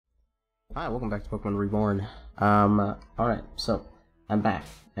Hi, welcome back to Pokemon Reborn. Alright, so I'm back,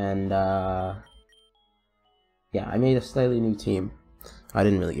 and yeah, I made a slightly new team. I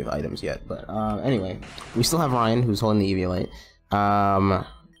didn't really give items yet, but anyway, we still have Ryan, who's holding the Eviolite.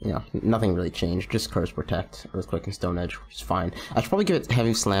 You know, nothing really changed, just Curse Protect, Earthquake, and Stone Edge, which is fine. I should probably give it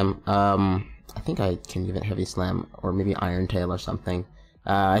Heavy Slam. I think I can give it Heavy Slam, or maybe Iron Tail or something.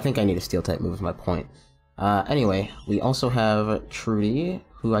 I think I need a Steel-type move, is my point. Anyway, we also have Trudy,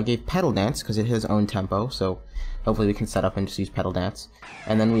 who I gave Petal Dance because it has own tempo, so hopefully we can set up and just use Petal Dance.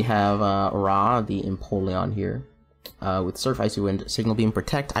 And then we have Ra, the Empoleon here, with Surf, Icy Wind, Signal Beam,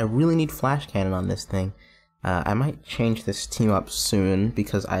 Protect. I really need Flash Cannon on this thing. I might change this team up soon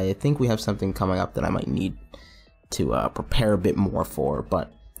because I think we have something coming up that I might need to prepare a bit more for.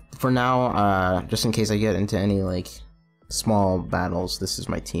 But for now, just in case I get into any like small battles, this is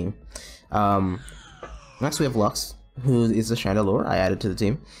my team. Next we have Lux, who is the Chandelure I added to the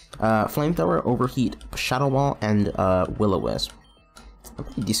team. Flamethrower, Overheat, Shadow Ball, and Will-O-Wisp. A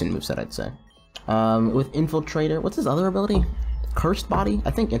pretty decent moveset, I'd say. With Infiltrator, what's his other ability? Cursed Body?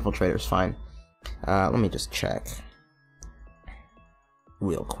 I think Infiltrator's fine. Let me just check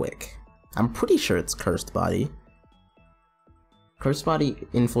real quick. I'm pretty sure it's Cursed Body. Cursed Body,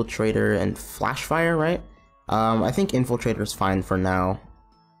 Infiltrator, and Flash Fire, right? I think Infiltrator's fine for now.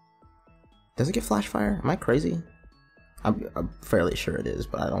 Does it get Flash Fire? Am I crazy? I'm fairly sure it is,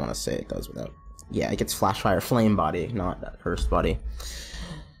 but I don't want to say it does without... Yeah, it gets Flash Fire, Flame Body, not that Cursed Body.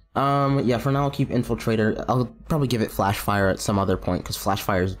 Yeah, for now I'll keep Infiltrator. I'll probably give it Flash Fire at some other point, because Flash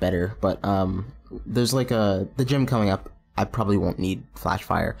Fire is better, but there's like the gym coming up, I probably won't need Flash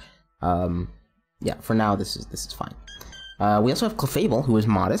Fire. Yeah, for now this is fine. We also have Clefable, who is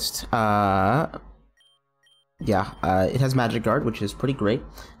modest. Yeah, it has Magic Guard, which is pretty great.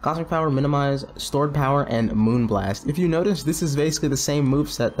 Cosmic Power, Minimize, Stored Power, and Moonblast. If you notice, this is basically the same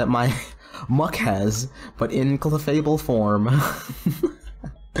moveset that my Muck has, but in Clefable form.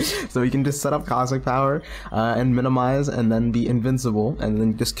 So you can just set up Cosmic Power, and Minimize, and then be invincible, and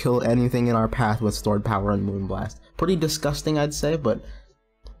then just kill anything in our path with Stored Power and Moonblast. Pretty disgusting, I'd say, but...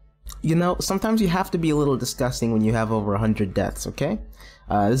 You know, sometimes you have to be a little disgusting when you have over 100 deaths, okay?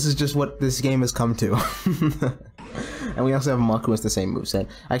 This is just what this game has come to. And we also have Muck, who has the same moveset.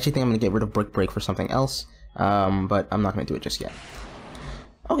 I actually think I'm going to get rid of Brick Break for something else, but I'm not going to do it just yet.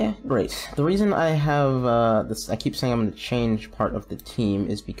 Okay, great. The reason I have this, I keep saying I'm going to change part of the team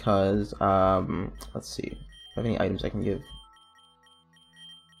is because, let's see, do I have any items I can give?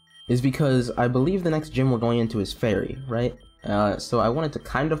 Is because I believe the next gym we're going into is Fairy, right? So I wanted to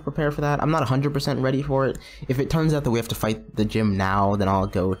kind of prepare for that. I'm not 100% ready for it. If it turns out that we have to fight the gym now, then I'll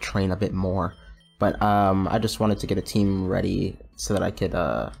go train a bit more. But I just wanted to get a team ready so that I could,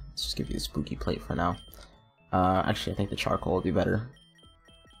 let's just give you the Spooky Plate for now. Actually, I think the Charcoal would be better.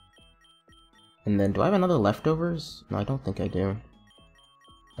 And then, do I have another Leftovers? No, I don't think I do.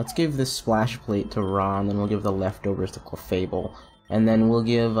 Let's give this Splash Plate to Ron, then we'll give the Leftovers to Clefable. And then we'll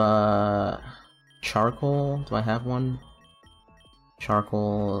give, Charcoal, do I have one?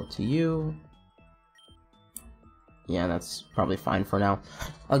 Charcoal to you. Yeah, that's probably fine for now.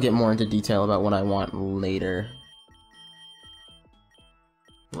 I'll get more into detail about what I want later.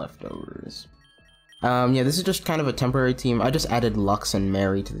 Leftovers. Yeah, this is just kind of a temporary team. I just added Lux and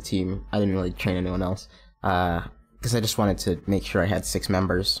Mary to the team. I didn't really train anyone else. Because I just wanted to make sure I had 6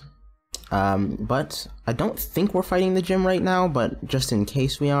 members. But I don't think we're fighting the gym right now, but just in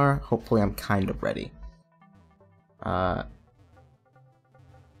case we are, hopefully I'm kind of ready.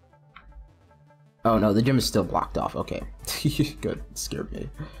 Oh no, the gym is still blocked off, okay. Good, it scared me.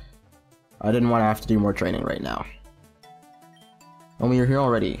 I didn't want to have to do more training right now. Oh, you're here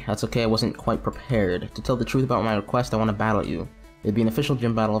already. That's okay, I wasn't quite prepared. To tell the truth about my request, I want to battle you. It'd be an official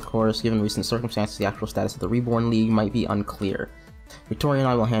gym battle, of course. Given recent circumstances, the actual status of the Reborn League might be unclear. Victoria and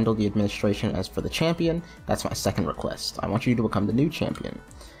I will handle the administration. As for the champion, that's my second request. I want you to become the new champion.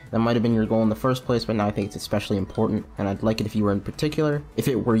 That might have been your goal in the first place, but now I think it's especially important, and I'd like it if you were in particular, if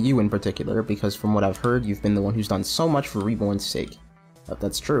it were you in particular, because from what I've heard, you've been the one who's done so much for Reborn's sake. But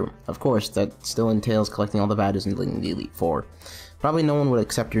that's true. Of course, that still entails collecting all the badges and leading the Elite Four. Probably no one would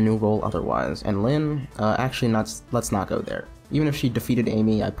accept your new role otherwise, and Lynn, actually let's not go there. Even if she defeated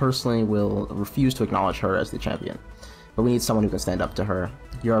Amy, I personally will refuse to acknowledge her as the champion. But we need someone who can stand up to her.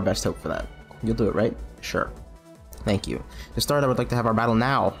 You're our best hope for that. You'll do it, right? Sure. Thank you. To start, I would like to have our battle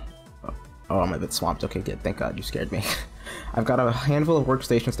now. Oh, I'm a bit swamped. Okay, good. Thank God, you scared me. I've got a handful of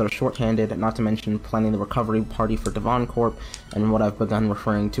workstations that are short-handed, not to mention planning the recovery party for Devon Corp, and what I've begun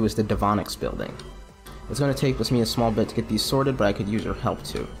referring to as the Devonix building. It's going to take me a small bit to get these sorted, but I could use your help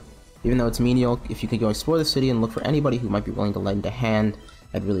too. Even though it's menial, if you could go explore the city and look for anybody who might be willing to lend a hand,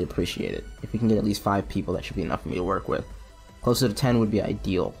 I'd really appreciate it. If we can get at least 5 people, that should be enough for me to work with. Closer to 10 would be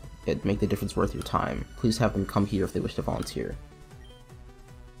ideal. It'd make the difference worth your time. Please have them come here if they wish to volunteer.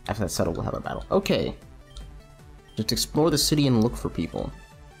 After that's settled, we'll have a battle. Okay. Just explore the city and look for people.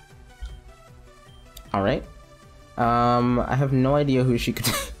 Alright. I have no idea who she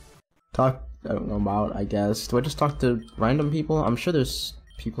could talk, I don't know about, I guess. Do I just talk to random people? I'm sure there's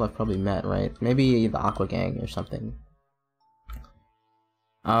people I've probably met, right? Maybe the Aqua Gang or something.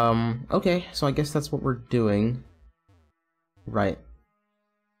 Okay, so I guess that's what we're doing. Right.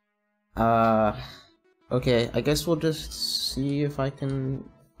 Okay, I guess we'll just see if I can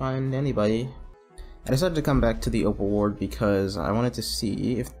find anybody. I decided to come back to the Opal Ward because I wanted to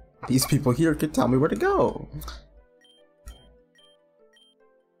see if these people here could tell me where to go.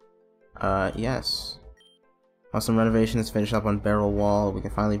 Yes. While some renovations finish up on Barrel Wall, we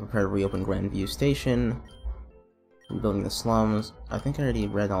can finally prepare to reopen Grandview Station. Rebuilding the slums. I think I already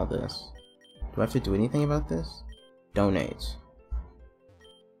read all this. Do I have to do anything about this? Donate.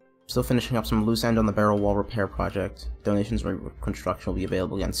 Still finishing up some loose end on the Barrel Wall repair project. Donations for construction will be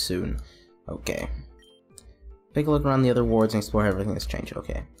available again soon. Okay. Take a look around the other wards and explore everything that's changed.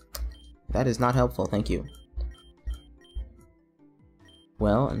 Okay. That is not helpful, thank you.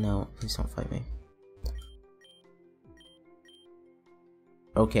 Well, no, please don't fight me.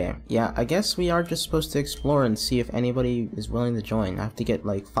 Okay, yeah, I guess we are just supposed to explore and see if anybody is willing to join. I have to get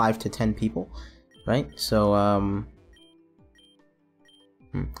like 5 to 10 people, right? So,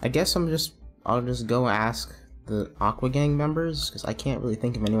 I guess I'll just go ask the Aqua Gang members, because I can't really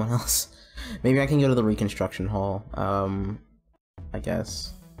think of anyone else. Maybe I can go to the Reconstruction Hall, I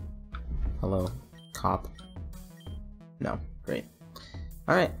guess. Hello, cop. No, great.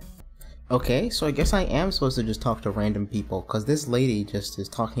 Alright. Okay, so I guess I am supposed to just talk to random people, because this lady just is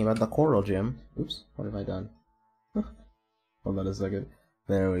talking about the Coral Gym. Oops, what have I done? Hold on a second.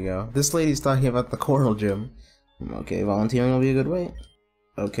 There we go. This lady's talking about the Coral Gym. Okay, volunteering will be a good way.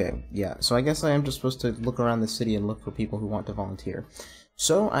 Okay, yeah, so I guess I am just supposed to look around the city and look for people who want to volunteer.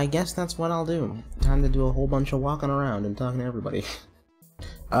 So, I guess that's what I'll do. Time to do a whole bunch of walking around and talking to everybody.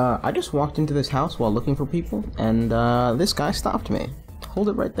 I just walked into this house while looking for people, and this guy stopped me. Hold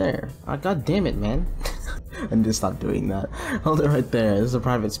it right there. God damn it, man. And just stop doing that. Hold it right there. This is a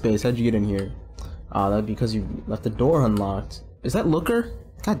private space. How'd you get in here? That'd be because you left the door unlocked. Is that Looker?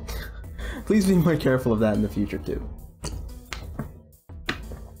 God. Please be more careful of that in the future, too.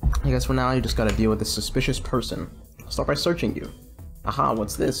 I guess for now you just gotta deal with this suspicious person. I'll start by searching you. Aha,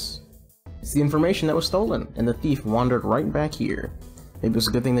 what's this? It's the information that was stolen, and the thief wandered right back here. Maybe it was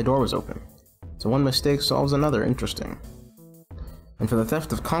a good thing the door was open. So one mistake solves another. Interesting. And for the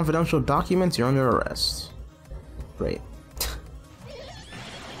theft of confidential documents, you're under arrest. Great.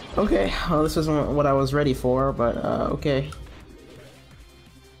 Okay, well this isn't what I was ready for, but okay.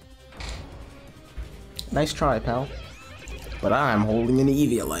 Nice try, pal. But I'm holding an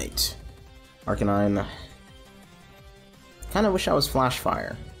Eviolite. Arcanine. Kinda wish I was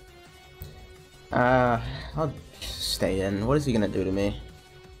Flashfire. I'll stay in. What is he gonna do to me?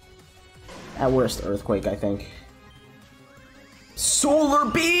 At worst, Earthquake, I think. Solar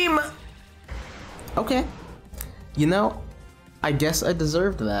Beam! Okay. You know, I guess I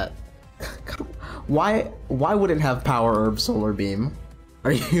deserved that. Why would it have Power Herb Solar Beam?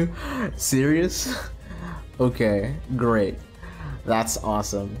 Are you serious? Okay, great. That's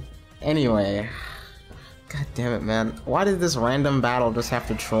awesome. Anyway. God damn it, man. Why did this random battle just have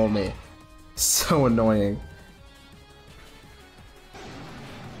to troll me? So annoying.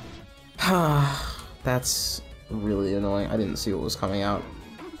 That's really annoying. I didn't see what was coming out.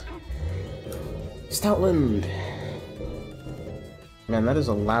 Stoutland! Man, that is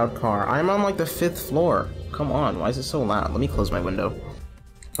a loud car. I'm on like the 5th floor. Come on, why is it so loud? Let me close my window.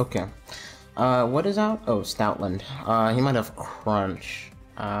 Okay. What is out? Oh, Stoutland. He might have Crunch.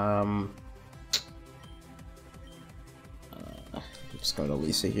 Just go to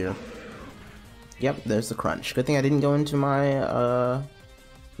Lisa here. Yep, there's the Crunch. Good thing I didn't go into my,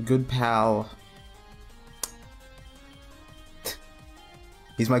 good pal.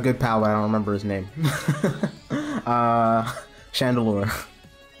 He's my good pal, but I don't remember his name. Chandelure.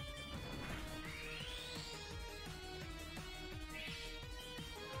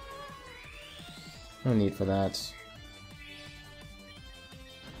 No need for that.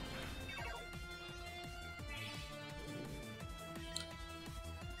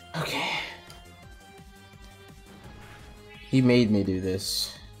 Okay. He made me do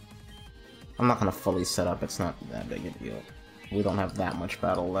this. I'm not gonna fully set up, it's not that big a deal. We don't have that much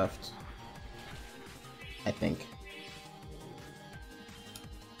battle left. I think.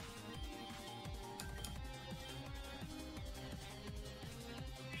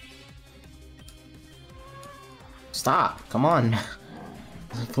 Stop! Come on!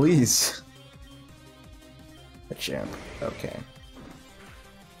 Please! A champ. Okay.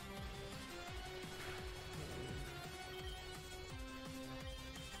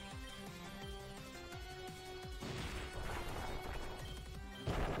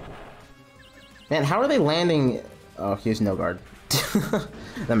 Man, how are they landing? Oh, he has no guard.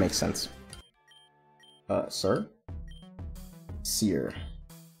 That makes sense. Sir? Seer.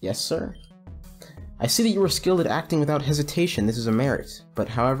 Yes, sir? I see that you are skilled at acting without hesitation. This is a merit. But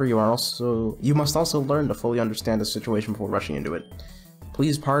however, you must also learn to fully understand the situation before rushing into it.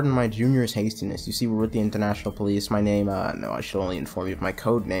 Please pardon my junior's hastiness. You see, we're with the International Police. My name, no, I should only inform you of my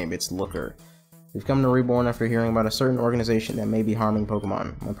code name. It's Looker. We've come to Reborn after hearing about a certain organization that may be harming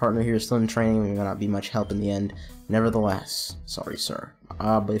Pokemon. My partner here is still in training, we may not be much help in the end. Nevertheless, sorry sir.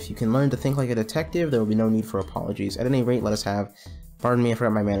 But if you can learn to think like a detective, there will be no need for apologies. At any rate, let us have... Pardon me, I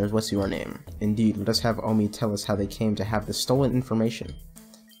forgot my manners. What's your name? Indeed, let us have Omi tell us how they came to have the stolen information.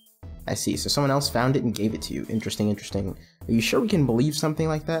 I see, so someone else found it and gave it to you. Interesting, interesting. Are you sure we can believe something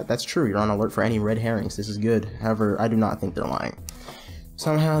like that? That's true, you're on alert for any red herrings. This is good. However, I do not think they're lying.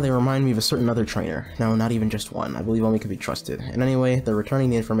 Somehow, they remind me of a certain other trainer. No, not even just one. I believe Omi can be trusted. And anyway, they're returning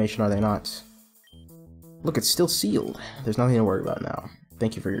the information, are they not? Look, it's still sealed. There's nothing to worry about now.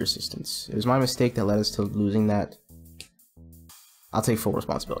 Thank you for your assistance. It was my mistake that led us to losing that. I'll take full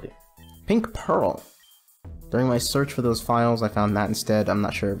responsibility. Pink Pearl. During my search for those files, I found that instead. I'm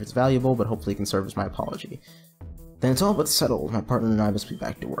not sure if it's valuable, but hopefully it can serve as my apology. Then it's all but settled. My partner and I must be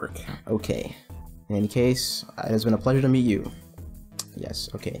back to work. Okay. In any case, it has been a pleasure to meet you. Yes,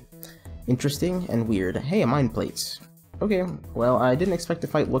 okay. Interesting and weird. Hey, a mind plate. Okay, well, I didn't expect to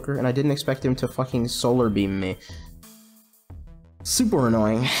fight Looker, and I didn't expect him to fucking solar beam me. Super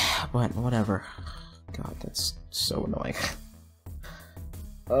annoying, but whatever. God, that's so annoying.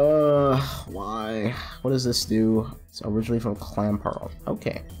 Why? What does this do? It's originally from Clam Pearl.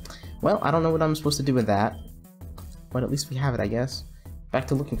 Okay. Well, I don't know what I'm supposed to do with that, but at least we have it, I guess. Back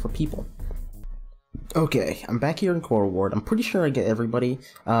to looking for people. Okay, I'm back here in Core Ward. I'm pretty sure I get everybody.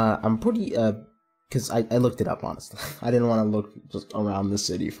 I'm pretty, because I looked it up, honestly. I didn't want to look just around the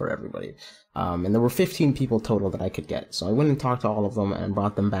city for everybody. And there were 15 people total that I could get. So I went and talked to all of them and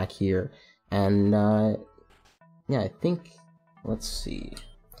brought them back here. And, yeah, I think, let's see.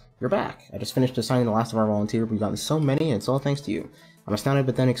 You're back. I just finished assigning the last of our volunteers. We've gotten so many, and it's all thanks to you. I'm astounded,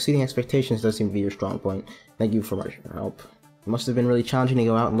 but then exceeding expectations does seem to be your strong point. Thank you for your help. It must have been really challenging to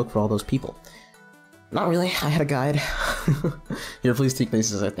go out and look for all those people. Not really, I had a guide. Here, please take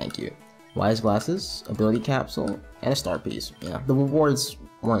this as a thank you. Wise Glasses, Ability Capsule, and a Star Piece. Yeah, the rewards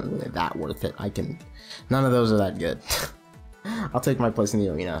weren't really that worth it. None of those are that good. I'll take my place in the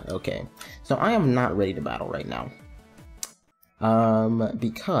arena. Okay, so I am not ready to battle right now.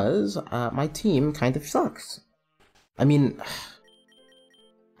 Because my team kind of sucks. I mean,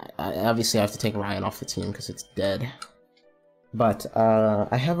 obviously I have to take Ryan off the team because it's dead. But,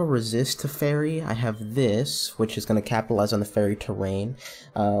 I have a resist to fairy, I have this, which is going to capitalize on the fairy terrain.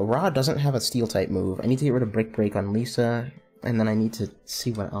 Ra doesn't have a steel type move. I need to get rid of Brick Break on Lisa, and then I need to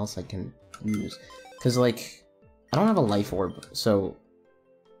see what else I can use. Because, like, I don't have a life orb, so...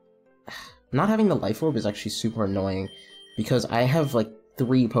 Not having the life orb is actually super annoying, because I have, like,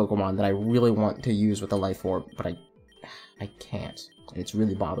 3 Pokemon that I really want to use with the life orb, but I can't. It's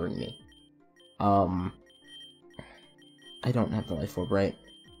really bothering me. I don't have the life orb, right?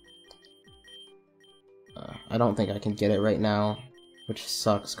 I don't think I can get it right now, which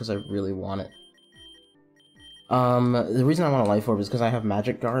sucks because I really want it. The reason I want a life orb is because I have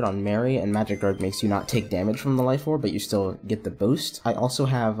Magic Guard on Mary, and Magic Guard makes you not take damage from the life orb, but you still get the boost. I also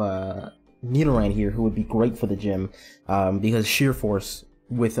have Nidoran here, who would be great for the gym, because Sheer Force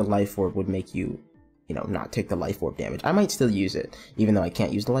with a life orb would make you, you know, not take the life orb damage. I might still use it, even though I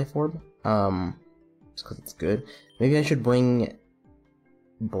can't use the life orb. Just because it's good. Maybe I should bring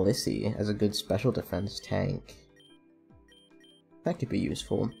Blissey as a good special defense tank. That could be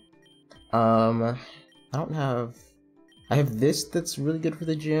useful. I have this that's really good for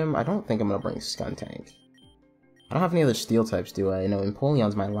the gym. I don't think I'm gonna bring Skuntank. I don't have any other steel types, do I? No,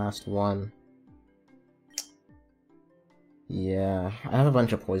 Empoleon's my last one. Yeah, I have a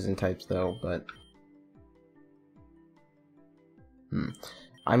bunch of poison types though, but...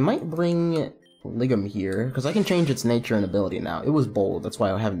 I might bring Ligum here, because I can change its nature and ability now. It was bold, that's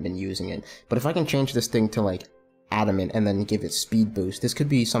why I haven't been using it. But if I can change this thing to, like, Adamant and then give it speed boost, this could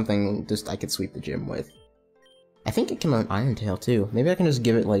be something just I could sweep the gym with. I think it can learn Iron Tail, too. Maybe I can just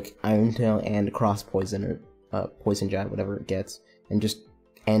give it, like, Iron Tail and Cross Poison, or Poison Jab, whatever it gets, and just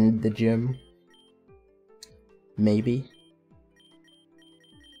end the gym. Maybe.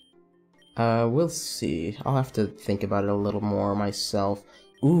 We'll see. I'll have to think about it a little more myself.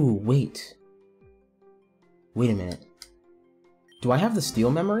 Ooh, wait. Wait a minute. Do I have the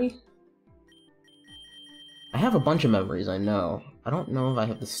steel memory? I have a bunch of memories, I know. I don't know if I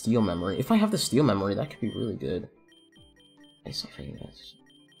have the steel memory. If I have the steel memory, that could be really good.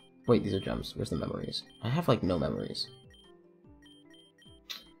 Wait, these are gems. Where's the memories? I have, like, no memories.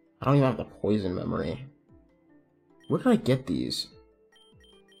 I don't even have the poison memory. Where did I get these?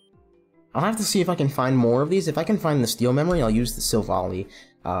 I'll have to see if I can find more of these. If I can find the steel memory, I'll use the Silvally.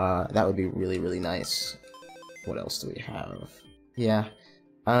 That would be really, really nice. What else do we have? Yeah.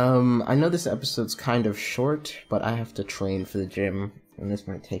 I know this episode's kind of short, but I have to train for the gym, and this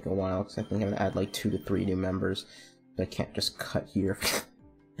might take a while, because I think I'm gonna add like 2 to 3 new members. So I can't just cut here.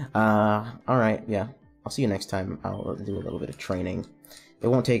 Alright, yeah. I'll see you next time. I'll do a little bit of training. It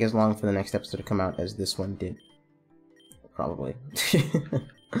won't take as long for the next episode to come out as this one did. Probably.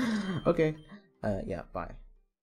 Okay. Yeah, bye.